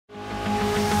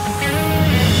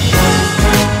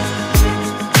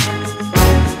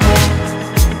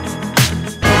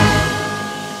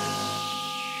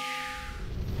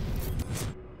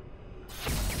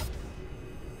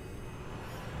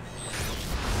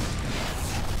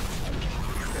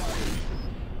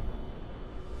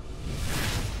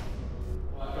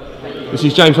This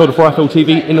is James Holder for IFL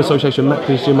TV in association with Matt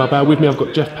Jim Mobile. With me I've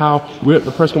got Jeff Powell. We're at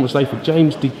the press conference today for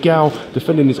James DeGALE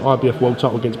defending his IBF World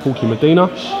title against PORKY Medina.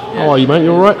 How are you, mate?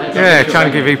 You alright? Yeah,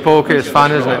 chunky v PORKY, it's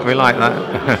fun, isn't it? We like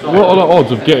that. What are the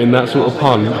odds of getting that sort of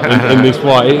pun in this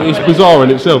fight? It's bizarre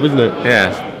in itself, isn't it?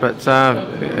 Yes, but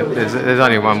there's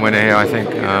only one winner here, I think.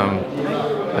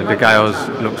 DeGale's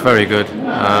looks very good.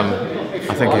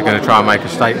 I think he's going to try and make a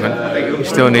statement. He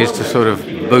still needs to sort of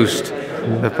boost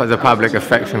the public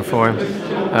affection for him.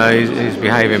 He's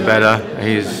behaving better.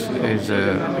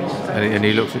 And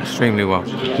he looks extremely well.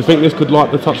 Do you think this could light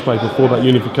the touch paper for that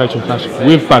unification clash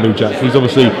with Badou Jack? He's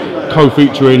obviously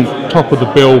co-featuring top of the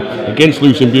bill against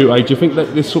Lucien BUTE. Do you think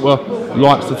that this sort of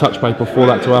lights the touch paper for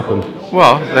that to happen?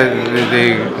 Well,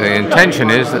 the intention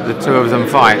is that the two of them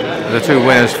fight. The two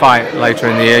winners fight later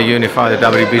in the year, unify the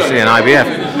WBC and IBF.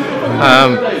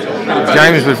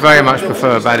 James would very much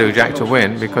prefer Badou Jack to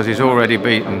win because he's already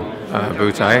beaten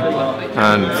BUTE,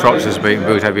 and Froch has beaten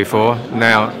BUTE before.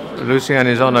 Now Lucien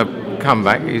is on a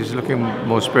comeback. He's looking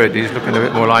more spirited. He's looking a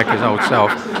bit more like his old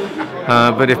self.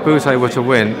 But if BUTE were to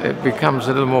win, it becomes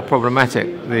a little more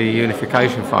problematic, the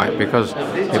unification fight, because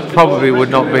it probably would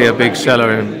not be a big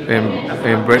seller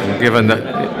in Britain, given that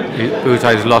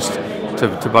BUTE's lost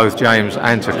to both James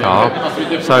and to Carl.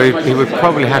 So he would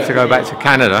probably have to go back to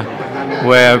Canada,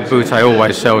 where BUTE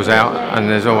always sells out and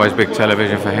there's always big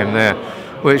television for him there,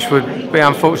 which would be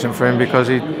unfortunate for him because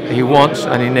he wants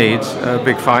and he needs a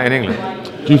big fight in England.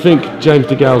 Do you think James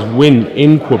DeGale's win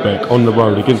in Quebec on the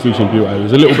road against Lucien BUTE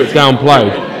is a little bit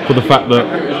downplayed for the fact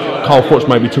that Carl Froch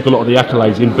maybe took a lot of the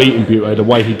accolades in beating BUTE the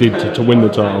way he did to win the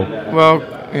title? Well,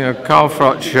 you know, Carl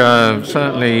Froch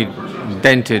certainly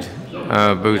dented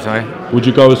BUTE. Would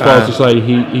you go as far as to say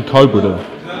he cobraed him?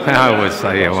 I would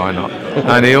say, yeah, why not?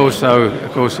 And he also,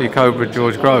 of course, he cobraed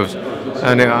George Groves.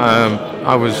 And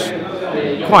I was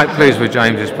quite pleased with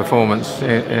James's performance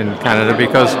in Canada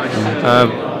because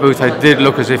BUTE did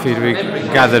look as if he'd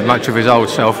gathered much of his old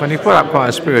self, and he put up quite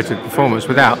a spirited performance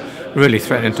without really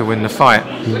threatening to win the fight.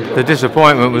 The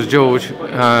disappointment was George with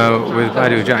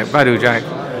Badou Jack. Badou Jack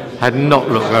had not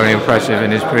looked very impressive in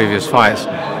his previous fights,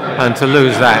 and to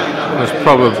lose that was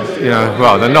probably,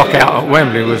 well, the knockout at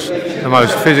Wembley was the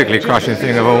most physically crushing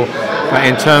thing of all. But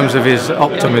in terms of his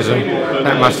optimism,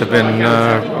 that must have been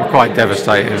quite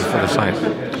devastating for the Saints.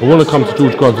 I want to come to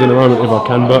George Groves in a moment if I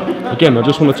can, but again, I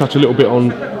just want to touch a little bit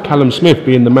on Callum Smith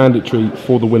being the mandatory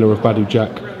for the winner of Badou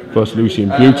Jack versus Lucien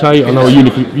BUTE. I know a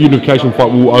unification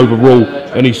fight will overrule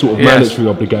any sort of mandatory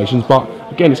obligations, but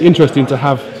again, it's interesting to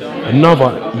have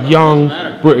another young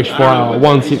British fighter,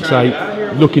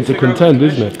 168, looking to contend,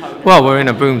 isn't it? Well, we're in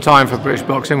a boom time for British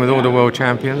boxing with all the world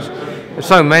champions.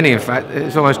 So many, in fact,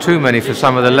 it's almost too many for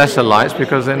some of the lesser lights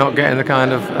because they're not getting the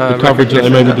kind of the coverage that they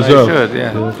maybe deserve.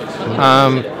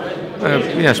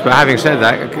 Yes, but having said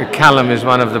that, Callum is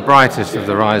one of the brightest of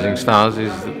the rising stars.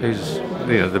 He's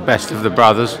the best of the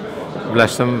brothers.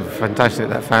 Bless them, fantastic,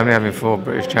 that family, having 4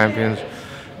 British champions.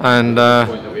 And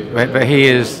but he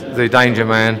is the danger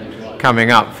man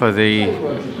coming up for the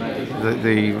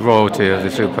royalty of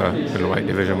the super middleweight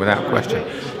division without question.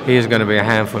 He is going to be a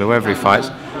handful whoever he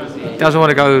fights. He doesn't want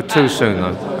to go too soon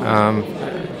though.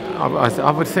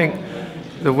 I would think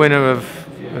the winner of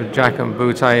Jack and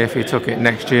BUTE, if he took it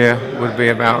next year, would be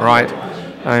about right.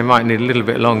 He might need a little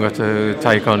bit longer to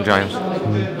take on James.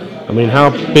 I mean, how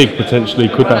big potentially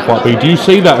could that fight be? Do you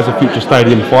see that as a future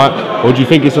stadium fight, or do you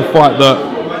think it's a fight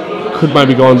that could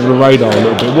maybe go under the radar a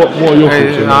little bit? What are your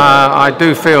thoughts on that? I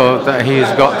do feel that he's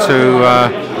got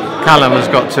to, Callum has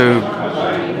got to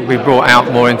be brought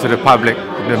out more into the public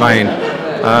domain.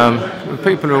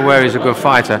 People are aware he's a good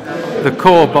fighter. The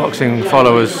core boxing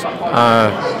followers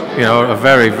are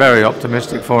very, very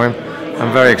optimistic for him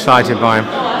and very excited by him,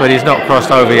 but he's not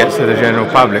crossed over yet to the general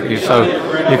public, so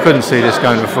you couldn't see this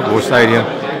going to a football stadium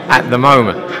at the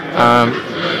moment.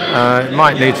 It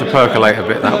might need to percolate a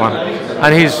bit, that one,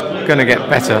 and he's going to get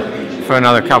better for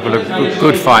another couple of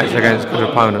good fights against good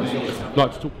opponents.